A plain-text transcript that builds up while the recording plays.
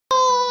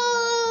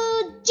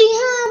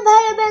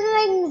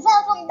everyone,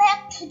 welcome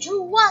back to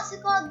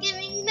Jurassic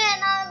Gaming में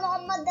नाम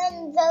मोहम्मद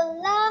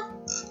अनजल्ला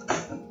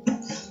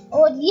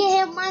और ये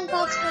है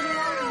माइनक्राफ्ट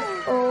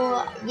स्टूडियो।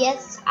 और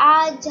यस,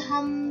 आज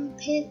हम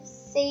फिर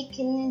से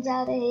खेलने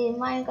जा रहे हैं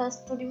माइनक्राफ्ट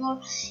स्टूडियो।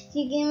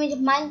 ये गेम मुझे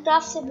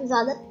माइनक्राफ्ट से भी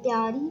ज़्यादा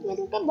प्यारी,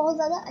 मेरे को बहुत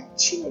ज़्यादा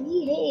अच्छी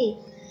लगी है।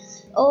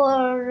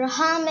 और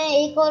हाँ, मैं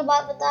एक और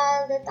बात बता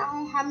देता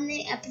हूँ, हमने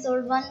एपिसोड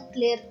 1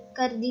 क्लियर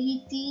कर दी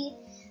थी।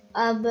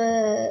 अब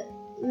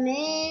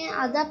मैं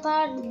आधा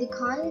पार्ट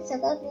दिखा नहीं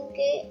सका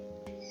क्योंकि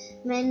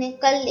मैंने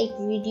कल एक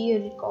वीडियो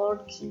रिकॉर्ड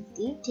की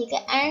थी, ठीक है।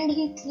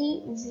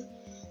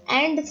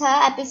 एंड था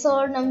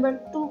एपिसोड नंबर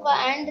 2 का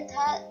एंड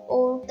था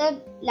और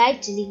तब लाइट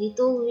चली गई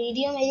तो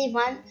वीडियो मेरी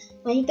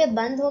वहीं पे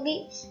बंद हो गई।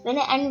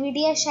 मैंने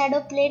एनवीडिया शैडो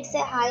प्लेट से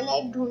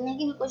हाईलाइट ढूंढने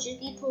की भी कोशिश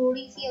की,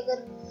 थोड़ी सी अगर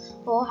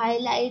हो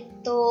हाईलाइट,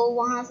 तो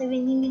वहाँ से भी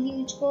नहीं मिली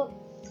मुझको।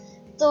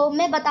 तो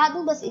मैं बता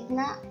दूं बस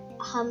इतना,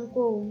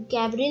 हमको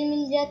गैब्रियल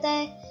मिल जाता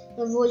है,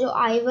 वो जो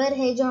आइवर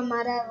है जो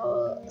हमारा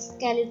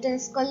स्केलेटन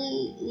स्कल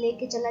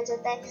लेके चला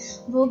जाता है,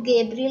 वो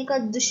गैब्रियल का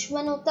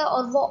दुश्मन होता है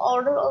और वो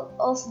ऑर्डर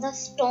ऑफ द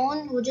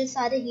स्टोन, वो जो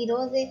सारे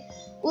हीरोज है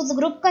उस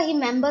ग्रुप का ही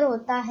मेंबर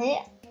होता है।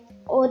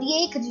 और ये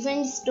एक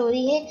रिवेंज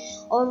स्टोरी है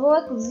और वो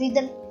एक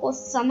विदर को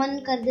समन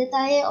कर देता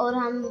है और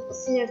हम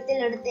उससे लड़ते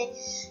लड़ते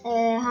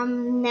हम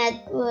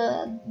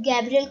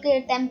गैब्रियल के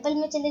टेंपल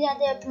में चले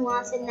जाते हैं। फिर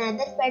वहाँ से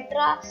नेदर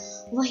पेट्रा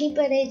वहीं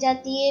पर रह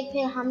जाती है।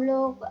 फिर हम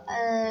लोग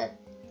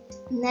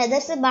नेदर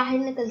से बाहर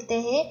निकलते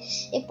हैं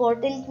एक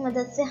पोर्टल की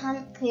मदद से, हम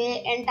फिर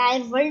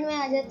एंटायर वर्ल्ड में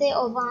आ जाते हैं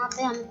और वहाँ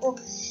पे हमको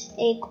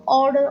एक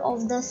ऑर्डर ऑफ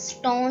द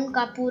स्टोन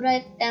का पूरा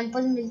एक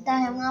टेंपल मिलता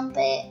है। वहाँ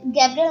पे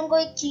गैब्रियल हमको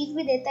एक चीज़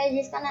भी देता है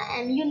जिसका नाम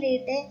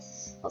एम्यूलेट है,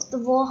 तो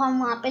वो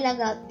हम वहाँ पे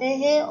लगाते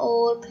हैं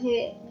और फिर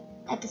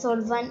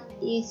एपिसोड 1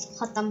 इज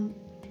ख़त्म।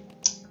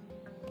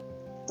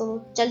 तो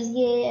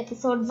चलिए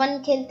एपिसोड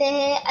 1 खेलते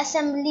हैं।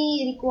 Assembly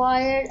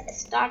required,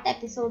 start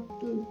episode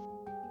 2।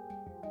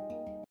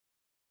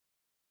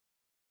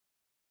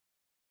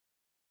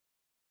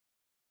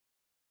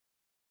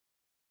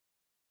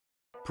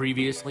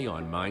 Previously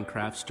on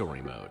Minecraft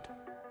Story Mode.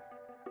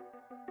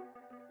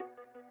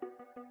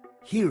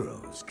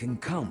 Heroes can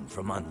come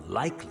from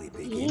unlikely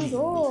beginnings.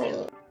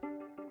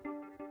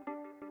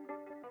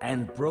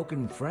 And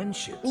broken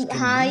friendships can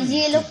हाँ, lead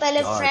ये to लोग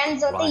पहले dark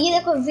फ्रेंड्स होते हैं। ये rivalry.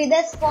 देखो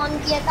विदर स्पॉन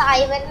किया था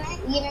आइवर ने,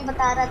 ये मैं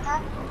बता रहा था।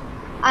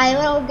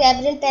 आइवर और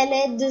गैब्रियल पहले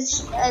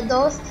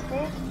दोस्त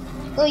थे,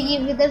 तो ये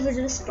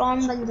विदर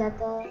स्टॉर्म बन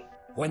जाता है।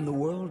 When the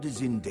world is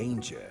in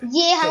danger,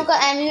 ये हमको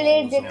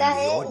एम्यूलेट calls देता on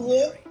the है ordinary.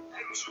 ये,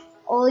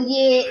 और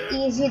ये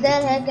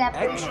विदर है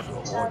गैब्रियल।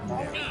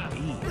 Extraordinary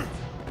being.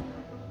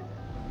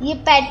 ये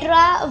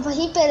पेट्रा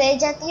वहीं पे रह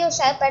जाती है और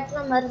शायद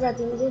पेट्रा मर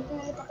जाती है, मुझे तो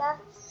नहीं पता।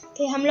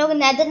 फिर हम लोग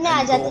नेदर में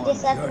आ जाते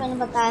जैसा कि मैंने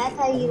बताया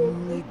था ये।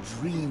 Only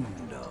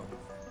dreamed of.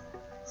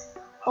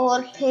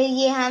 और फिर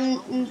ये हम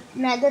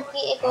नेदर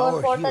की एक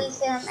और पोर्टल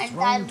से हम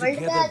एंटायर वर्ल्ड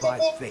पे आ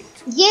जाते हैं।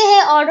 ये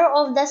है ऑर्डर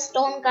ऑफ द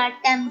स्टोन का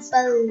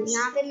टेंपल,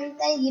 यहाँ पे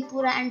मिलता है। ये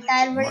पूरा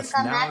एंटायर वर्ल्ड Must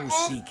का now मैप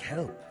है। seek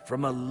help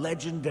from a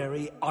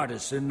legendary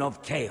artisan of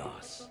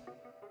chaos.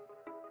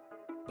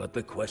 But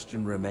the question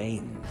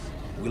remains,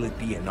 will it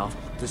be enough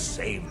to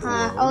save the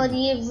हाँ, world? और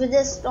ये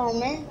विदर स्टॉर्म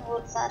है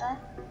बहुत सारा,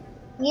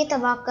 ये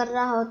तबाह कर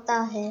रहा होता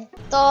है।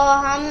 तो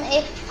हम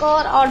एक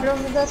और ऑर्डर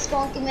ऑफ द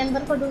स्टोन के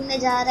मेंबर को ढूंढने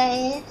जा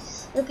रहे हैं,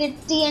 जो कि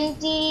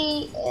TNT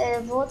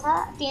वो था,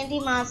 TNT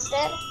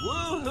master.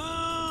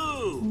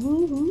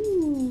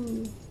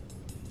 Woohoo!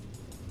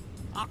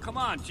 Oh, come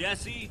on,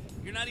 Jesse.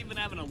 You're not even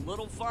having a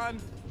little fun?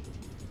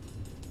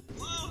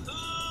 Woohoo!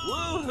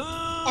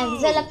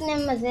 Excel अपने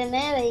मजे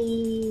में भाई,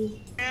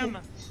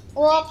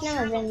 वो अपने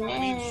मजे में। I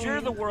mean, sure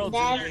the world's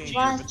in danger,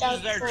 but this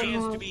is our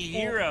chance to be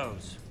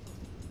heroes.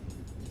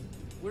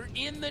 We're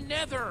in the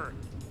Nether.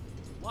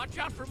 Watch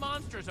out for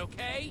monsters,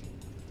 okay?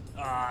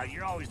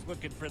 You're always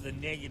looking for the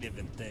negative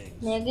in things.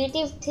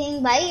 Negative thing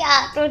भाई,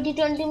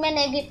 2020 में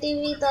negative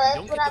ही तो है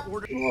पूरा वो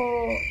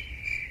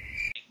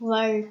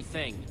world.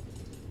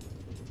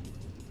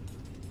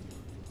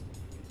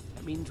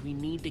 That means we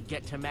need to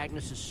get to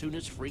Magnus as soon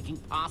as freaking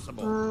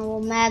possible. हाँ, वो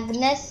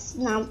Magnus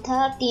नाम था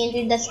TNT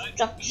You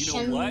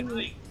destruction know what?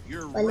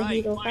 You're वाले right.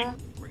 हीरो का।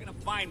 We're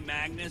gonna find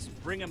Magnus,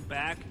 bring him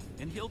back,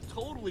 and he'll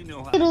totally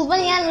know how. Ruben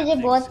यार मुझे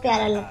बहुत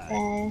प्यारा लगता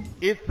है।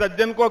 इस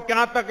सज्जन को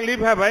क्या तकलीफ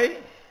है भाई?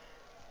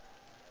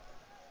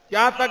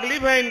 क्या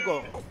तकलीफ है इनको?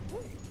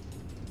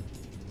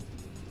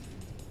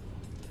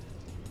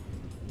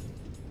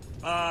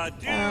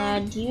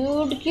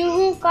 ड्यूड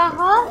क्यों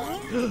कहा?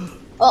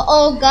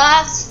 ओ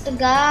गास्ट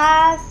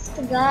गास्ट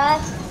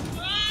गास्ट।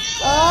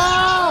 ओ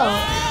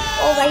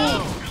भाई,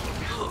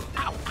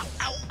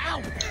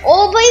 ओ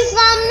भाई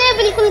सामने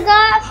बिल्कुल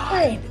गास्ट।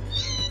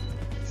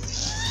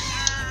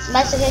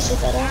 बच गए,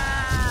 शुक्र है।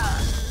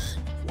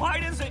 Why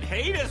does it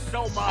hate us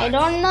so much? I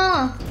don't know,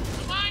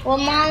 वो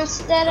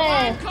मॉन्स्टर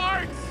है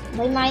Cards.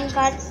 भाई। माइन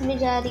कार्ड्स भी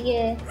जा रही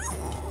है।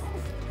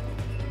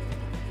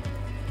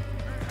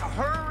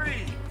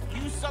 Hurry!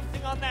 Use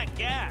something on that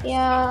gas.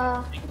 क्या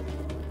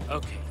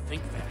Okay,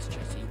 think fast,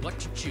 Jesse. What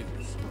to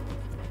choose?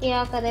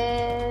 क्या करे?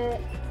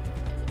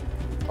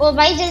 ओ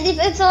भाई जल्दी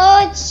से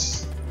सोच।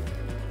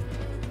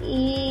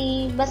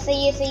 बस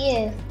सही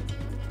है।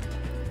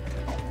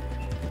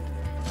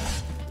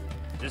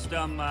 Just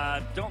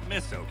don't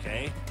miss,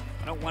 okay?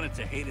 I don't want it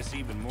to hate us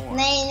even more.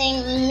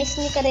 नहीं मिस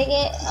नहीं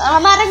करेंगे,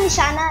 हमारा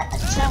निशाना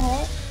अच्छा है।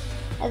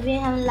 अभी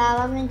हम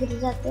लावा में गिर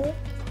जाते,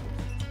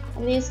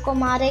 अभी इसको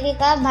मारेंगे।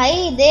 कहा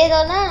भाई दे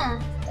दो ना,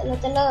 चलो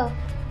चलो।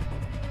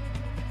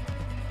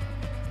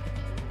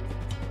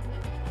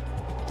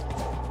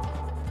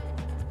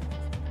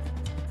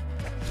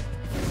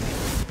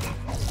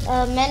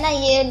 मैं ना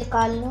ये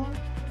निकाल लूं।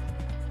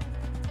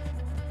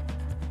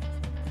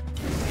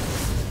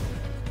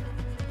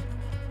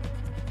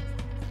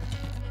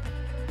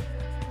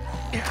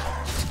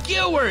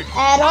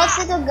 एरो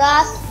से तो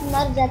घास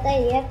मर जाता है,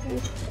 ये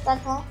पता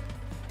था।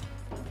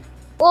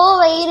 ओ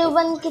वही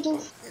रूबन की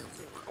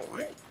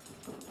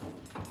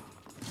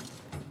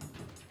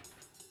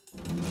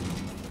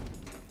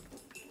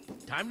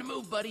Time to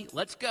move, buddy.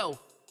 Let's go.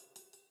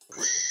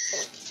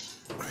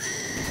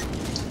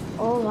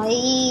 ओ भाई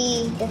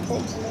कैसे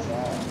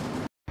चलेगा?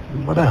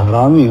 बड़ा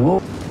हरामी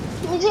हो।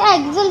 मुझे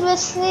एक्सेल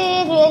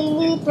वैसे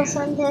रियली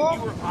पसंद है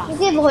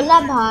क्योंकि भोला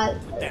भाल।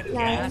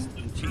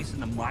 Chasing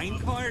the mine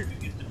cart?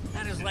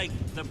 That is like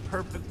the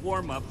perfect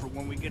warm-up for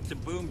when we get to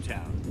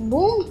Boomtown.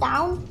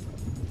 Boomtown?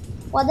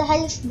 What the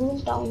hell is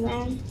Boomtown,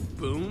 man?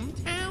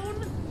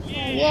 Boomtown?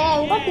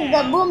 Yeah, what is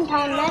the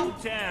Boomtown, man?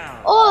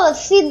 Boomtown. Oh,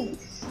 see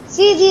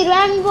the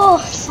rainbow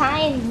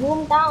sign,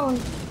 Boomtown.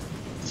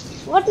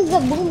 What is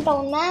the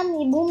Boomtown, man?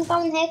 ये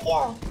Boomtown है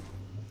क्या?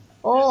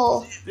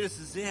 Oh, This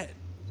is it.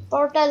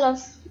 portal of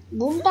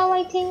Boomtown,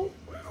 I think.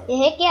 ये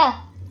है क्या?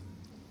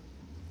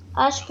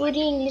 आज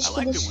पूरी English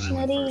की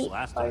dictionary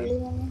पढ़ ली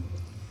मैंने।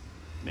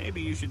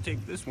 Maybe you should take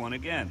this one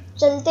again.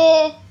 चलते।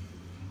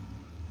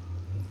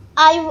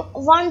 I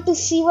want to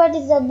see what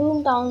is the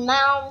Boomtown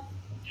now.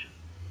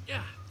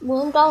 Yeah.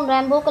 Boomtown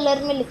rainbow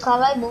colour में लिखा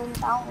हुआ है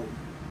Boomtown।